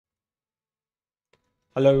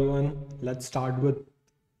Hello everyone, let's start with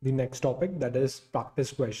the next topic, that is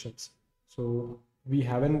practice questions. So we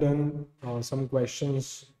haven't done some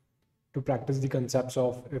questions to practice the concepts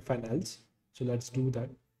of if and else. So let's do that.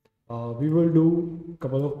 We will do a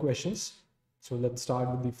couple of questions. So let's start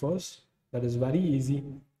with the first. That is very easy.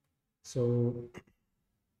 So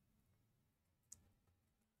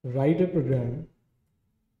write a program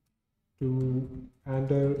to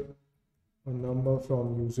enter a number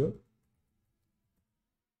from user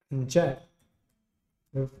and check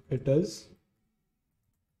if it is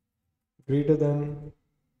greater than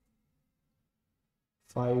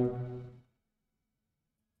 5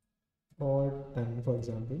 or 10, for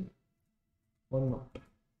example, or not.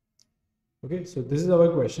 Okay, so this is our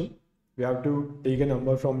question. We have to take a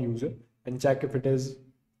number from user and check if it is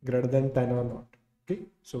greater than 10 or not. Okay,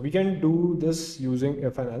 so we can do this using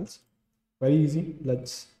if and else. Very easy.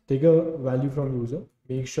 Let's take a value from user,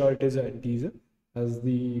 make sure it is an integer as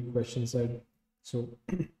the question said. So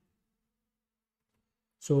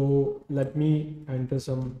so let me enter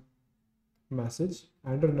some message,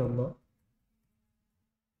 enter number.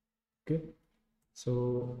 Okay,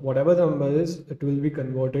 so whatever the number is, it will be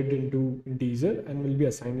converted into integer and will be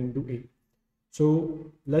assigned into a. So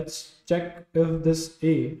let's check if this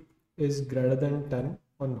a is greater than 10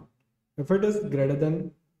 or not. If it is greater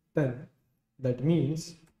than 10, that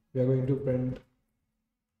means we are going to print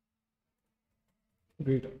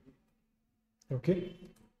greater. Okay,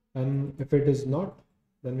 and if it is not,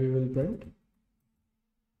 then we will print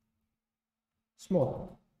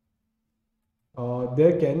small.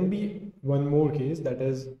 There can be one more case, that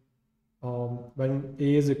is when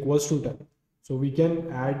a is equals to 10. So we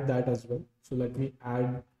can add that as well. So let me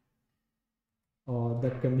add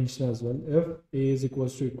that condition as well. If a is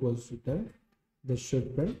equals to 10, this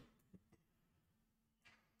should print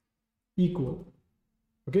equal.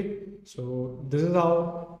 Okay, so this is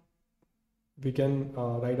how we can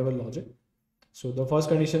write our logic. So the first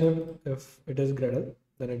condition, if it is greater,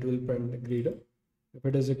 then it will print greater. If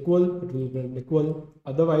it is equal, it will print equal.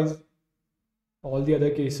 Otherwise, all the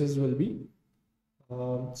other cases will be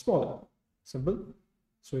smaller. Simple.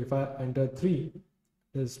 So if I enter 3,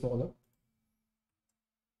 it is smaller.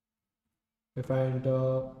 If I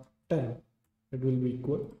enter 10, it will be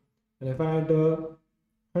equal. And if I enter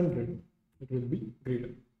 100, it will be greater.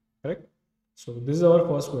 Correct? So this is our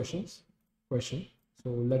first question. So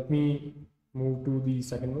let me move to the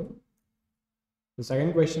second one. The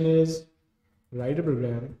second question is, write a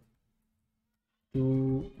program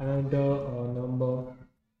to enter a number,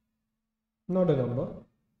 not a number,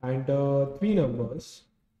 enter 3 numbers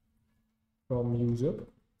from user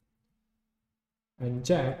and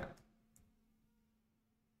check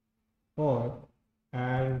or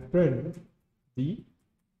and print the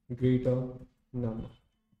greater number.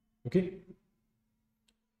 Okay,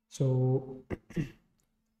 so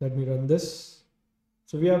let me run this.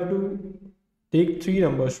 So we have to take 3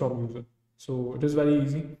 numbers from user. So it is very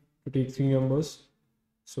easy to take 3 numbers.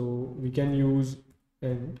 So we can use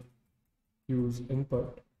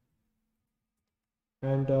input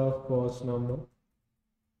and first number.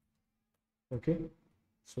 Okay,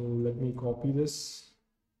 so let me copy this.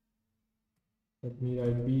 Let me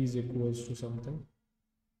write b is equals to something.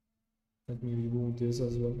 Let me remove this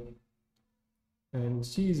as well. And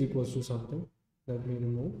c is equals to something. Let me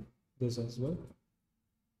remove this as well.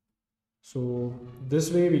 So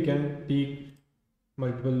this way we can take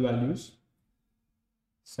multiple values,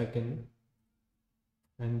 second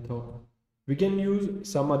and third. We can use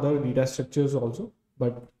some other data structures also,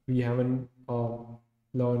 but we haven't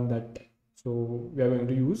learned that. So we are going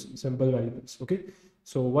to use simple variables. Okay,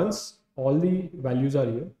 so once all the values are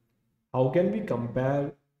here, how can we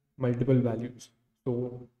compare multiple values?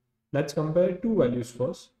 So let's compare 2 values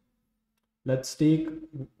first. Let's take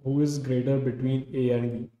who is greater between a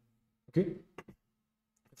and b. Okay,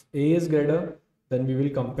 if a is greater, then we will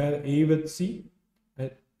compare a with c,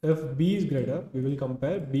 and if b is greater, we will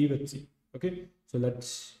compare b with c. Okay, so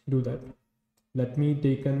let's do that. Let me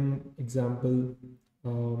take an example.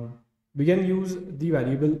 We can use the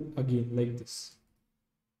variable again like this.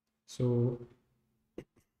 So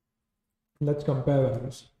let's compare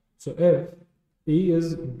values. So if a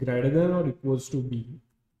is greater than or equals to b,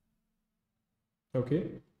 okay,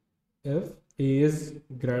 if a is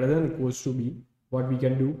greater than or equals to b, what we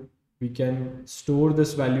can do, we can store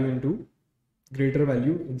this value into greater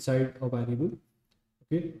value inside a variable.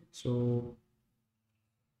 Okay, so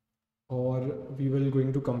or we will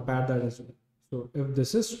going to compare that as well. So if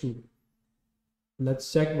this is true,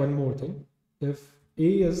 let's check one more thing. If a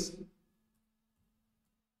is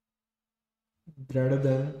greater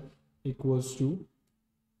than equals to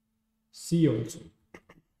c also,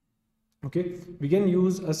 Okay, we can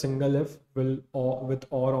use a single if will or with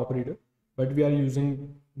or operator, but we are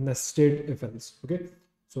using nested if else. Okay,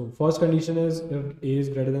 so first condition is if a is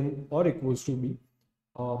greater than or equals to b.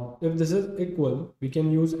 If this is equal, we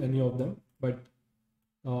can use any of them, but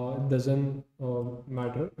it doesn't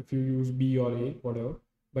matter if you use b or a, whatever.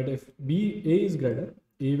 But if a is greater,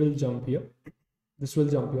 a will jump here, this will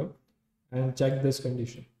jump here, and check this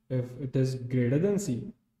condition. If it is greater than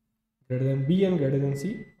c, greater than b and greater than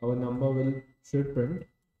c, our number will should print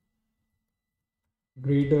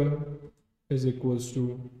greater is equals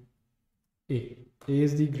to a. A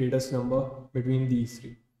is the greatest number between these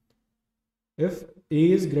three. If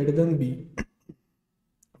a is greater than b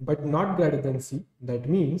but not greater than c, that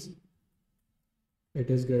means it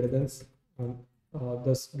is greater than c.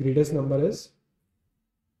 The greatest number is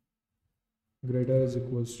greater is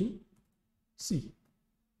equals to c.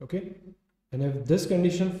 Okay, and if this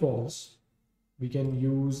condition falls, we can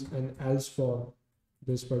use an else for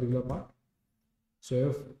this particular part. So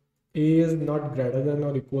if a is not greater than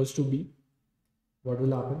or equals to b, what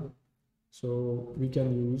will happen? So we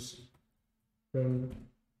can use print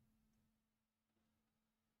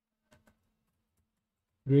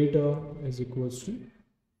greater is equals to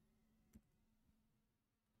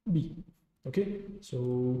b. Okay,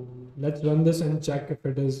 so let's run this and check if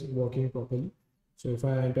it is working properly. So if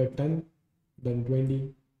I enter 10, then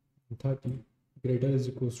 20, 30, greater is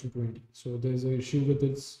equals to 20. So there's an issue with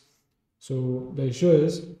this. So the issue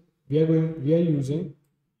is we are using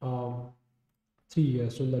 3 here.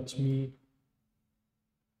 So let me,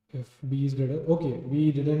 if b is greater, okay,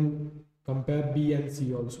 we didn't compare b and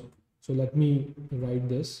c also. So let me write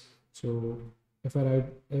this. So if I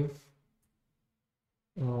write if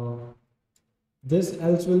this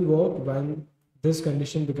else will work when this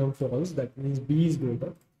condition becomes false, that means b is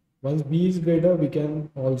greater. Once b is greater, we can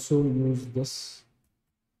also use this.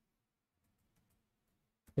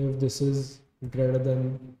 If this is greater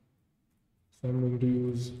than, so I'm going to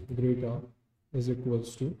use greater is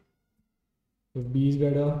equals to, if b is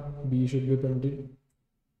greater, b should be printed,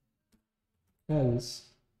 else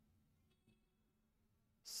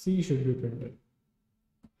c should be printed.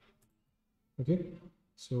 Okay,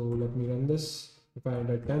 so let me run this. If I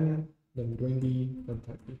enter 10, then 20, then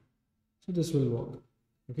 30. So this will work.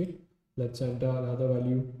 Okay, let's enter another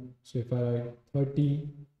value. So if I write 30,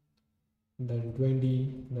 then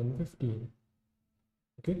 20, then 15.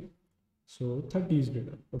 Okay, so 30 is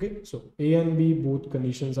greater. Okay, so a and b both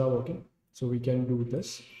conditions are working, so we can do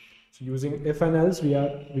this. So using if and else,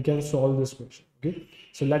 we can solve this question. Okay,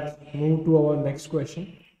 so let's move to our next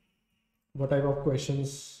question. What type of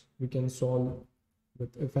questions we can solve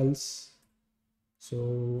with if else?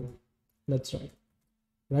 So let's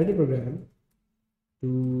write a program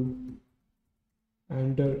to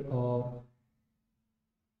enter a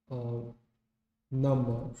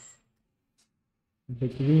number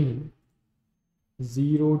between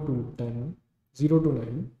 0 to 10, 0 to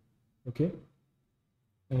 9, okay,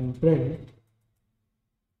 and print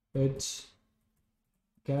its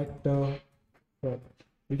character format.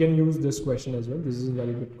 We can use this question as well. This is a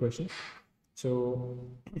very good question. So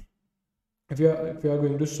if you are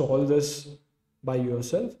going to solve this by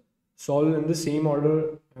yourself, solve in the same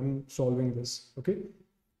order I'm solving this. Okay,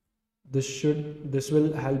 this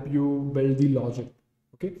will help you build the logic.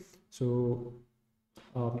 Okay, so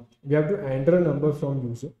we have to enter a number from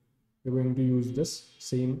user. We're going to use this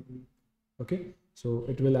same. Okay, so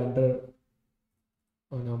it will enter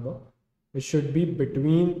a number. It should be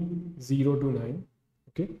between 0 to 9.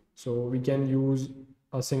 Okay, so we can use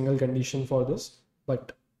a single condition for this,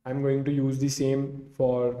 but I'm going to use the same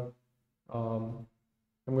for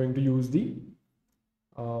I'm going to use the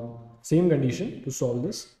same condition to solve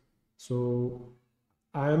this. So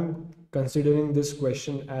I'm considering this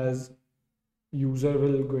question as user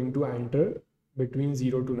will going to enter between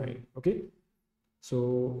 0 to 9. Okay,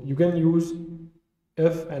 so you can use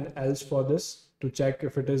if and else for this to check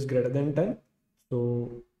if it is greater than 10.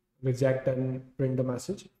 So reject and print the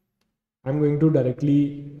message. I'm going to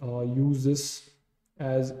directly use this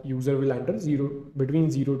as user will enter between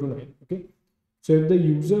 0 to 9. Okay, so if the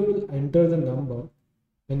user will enter the number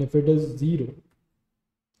and if it is 0,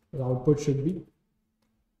 the output should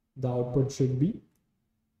be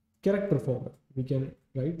character format. We can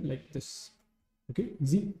write like this. Okay,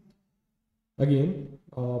 easy. Again,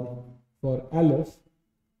 for aleph,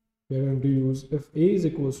 we are going to use if a is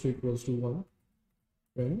equals to 1,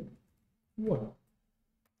 print 1.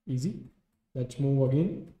 Easy. Let's move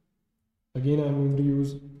again. Again, I'm going to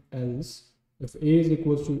use else. If a is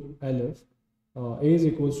equals to aleph, a is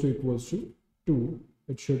equals to 2,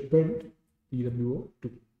 it should print TWO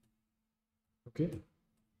 2. Okay,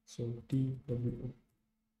 So TW.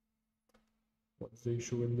 What's the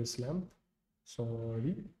issue with this lamp?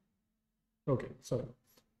 Sorry. Okay, sorry.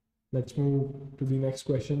 Let's move to the next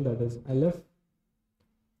question, that is LF.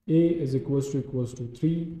 A is equals to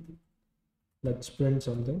 3. Let's print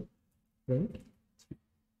something. Print.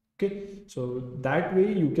 Okay, so that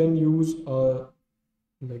way you can use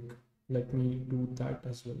like, let me do that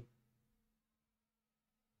as well.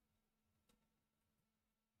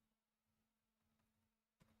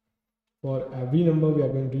 For every number we are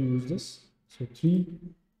going to use this. So 3,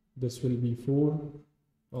 this will be 4,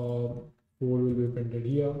 4 will be printed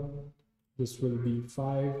here, this will be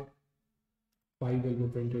 5, 5 will be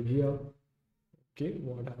printed here. Okay,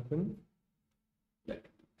 what happened?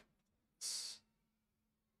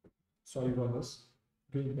 Sorry for this.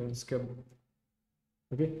 Okay, you can skip.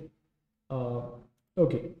 Okay,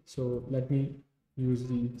 okay, so let me use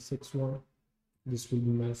the 6 one. This will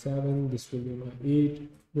be my 7, this will be my 8,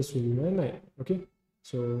 this will be my 9. Okay,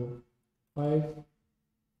 so 5,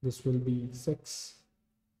 this will be 6.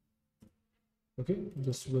 Okay,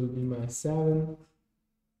 this will be my 7,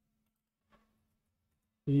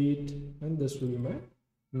 8, and this will be my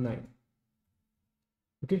 9.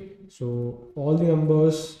 Okay, so all the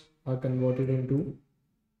numbers are converted into,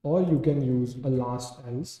 or you can use a last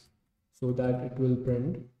else so that it will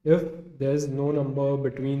print. If there's no number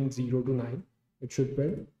between 0 to 9, it should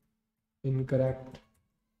print incorrect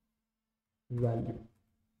value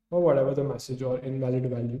or whatever the message, or invalid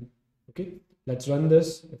value. Okay, let's run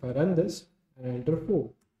this. If I run this and I enter 4,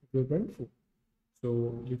 it will print 4.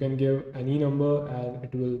 So you can give any number and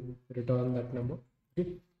it will return that number. Okay,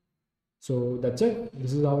 so that's it.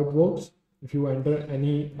 This is how it works. If you enter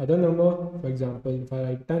any other number, for example, if I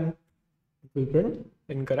write 10, it will print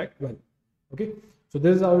incorrect value. Okay, so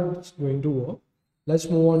this is how it's going to work. Let's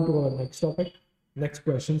move on to our next topic. Next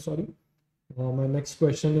question, sorry. My next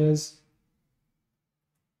question is,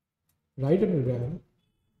 write a program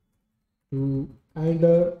to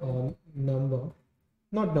enter a number,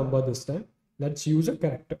 not number this time. Let's use a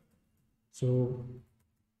character. So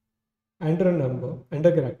enter a number,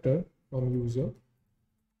 enter character from user,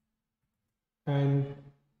 and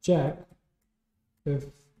check if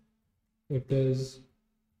it is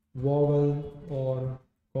vowel or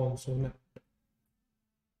consonant.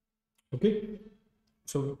 Okay,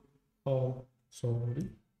 so sorry.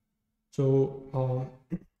 So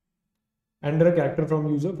enter a character from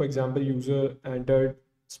user. For example, user entered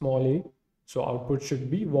small a, so output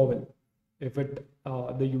should be vowel. If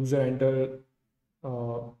the user entered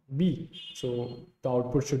B, so the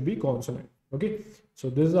output should be consonant. Okay, so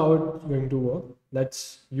this is how it's going to work.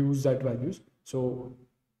 Let's use that values. So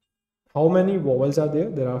how many vowels are there?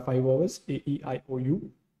 There are 5 vowels: A, E, I, O,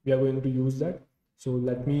 U. We are going to use that. So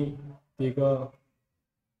let me take a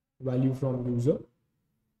value from user.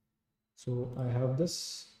 So I have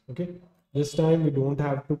this. Okay, this time we don't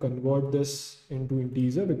have to convert this into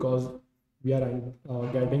integer because we are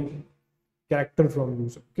getting character from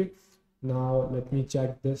user. Okay, now let me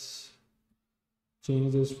check this.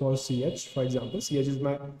 Change this for ch. For example, ch is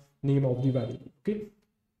my name of the variable. Okay,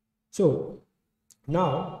 so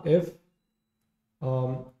now if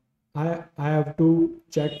I have to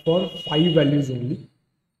check for 5 values only,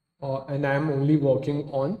 and I am only working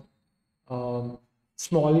on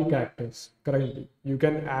small characters currently. You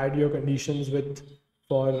can add your conditions with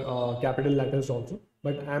for capital letters also,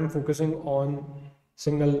 but I am focusing on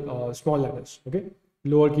single small letters. Okay,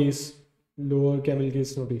 lower camel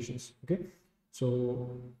case notations. Okay, so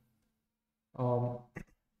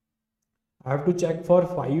I have to check for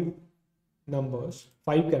 5 numbers,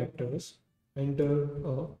 5 characters, enter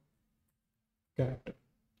a character.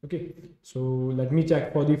 Okay, so let me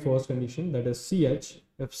check for the first condition, that is ch.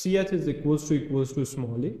 If ch is equals to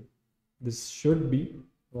small a, this should be,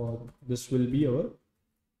 or this will be our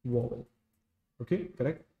vowel. Okay,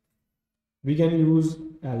 correct. We can use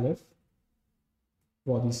lf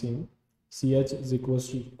for the same. Ch is equals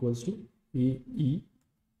to a, e.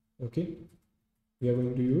 Okay, we are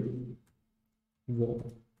going to use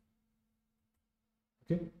vowel.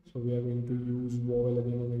 Okay, so we are going to use vowel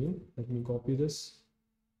again and again. Let me copy this.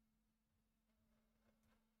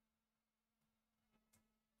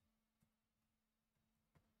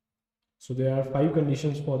 So there are 5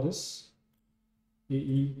 conditions for this: A,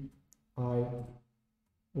 E, I,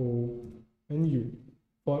 O, and U.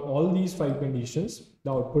 For all these 5 conditions,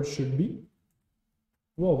 the output should be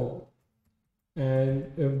vowel.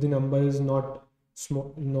 And if the number is not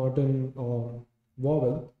in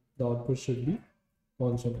vowel, the output should be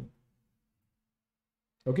consonant.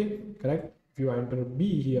 Okay, correct. If you enter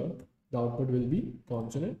B here, the output will be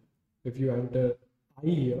consonant. If you enter I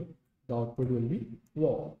here, the output will be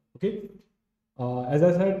vowel. Okay. As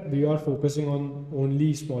I said, we are focusing on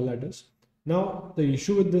only small letters. Now, the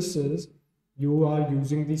issue with this is you are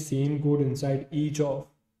using the same code inside each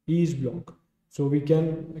block. So we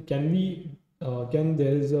can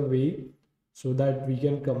there is a way so that we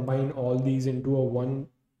can combine all these into a one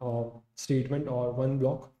statement or one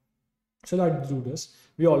block. So let's do this.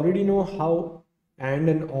 We already know how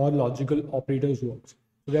and or logical operators works.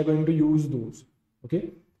 So we are going to use those.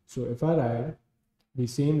 Okay. So if I write the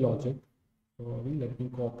same logic, sorry, let me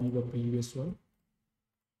copy the previous one.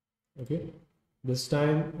 Okay. This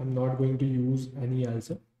time I'm not going to use any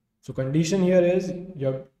else. So condition here is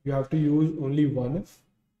you have to use only one if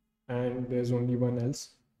and there's only one else.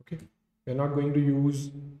 Okay. We're not going to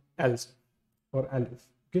use else or else.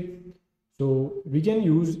 Okay. So we can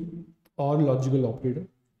use or logical operator.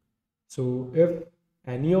 So if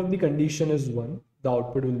any of the condition is 1, the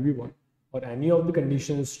output will be 1, or any of the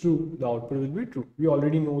condition is true, the output will be true. We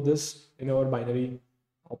already know this in our binary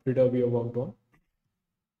operator we have worked on,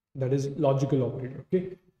 that is logical operator.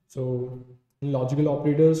 Okay, so in logical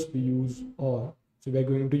operators we use or, so we are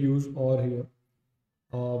going to use or here.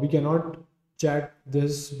 We cannot check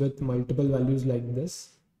this with multiple values like this,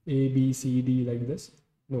 a b c d like this.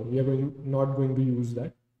 No, we are not going to use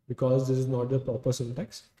that because this is not the proper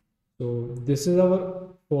syntax. So this is our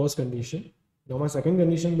first condition. Now my second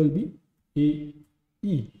condition will be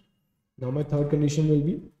E. Now my third condition will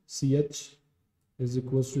be CH is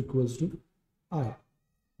equals to I.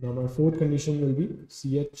 Now my fourth condition will be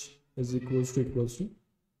CH is equals to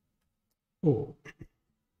O.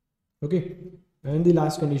 Okay. And the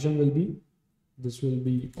last condition will be, this will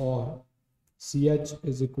be or CH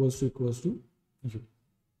is equals to U.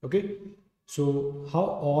 Okay. So how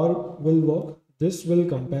or will work? This will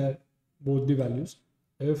compare both the values.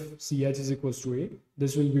 If CH is equals to A,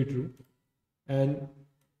 this will be true. And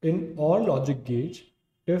in OR logic gauge,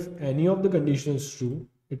 if any of the condition is true,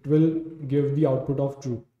 it will give the output of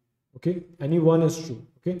true. Okay, any one is true.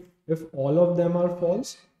 Okay, if all of them are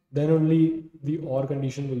false, then only the OR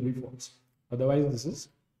condition will be false. Otherwise, this is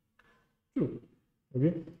true.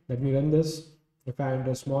 Okay, let me run this. If I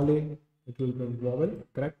enter small a, it will print vowel,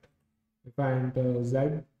 correct? If I enter Z,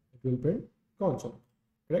 it will print consonant,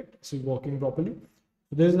 correct? This is working properly.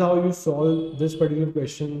 So this is how you solve this particular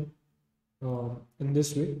question in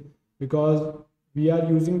this way, because we are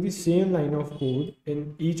using the same line of code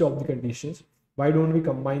in each of the conditions. Why don't we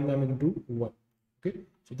combine them into one? Okay,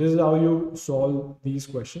 so this is how you solve these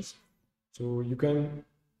questions. So you can,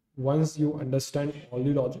 once you understand all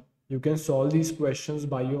the logic, you can solve these questions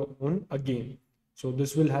by your own again. So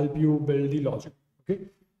this will help you build the logic. Okay,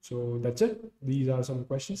 so that's it. These are some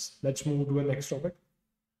questions. Let's move to the next topic.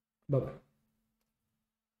 Bye bye.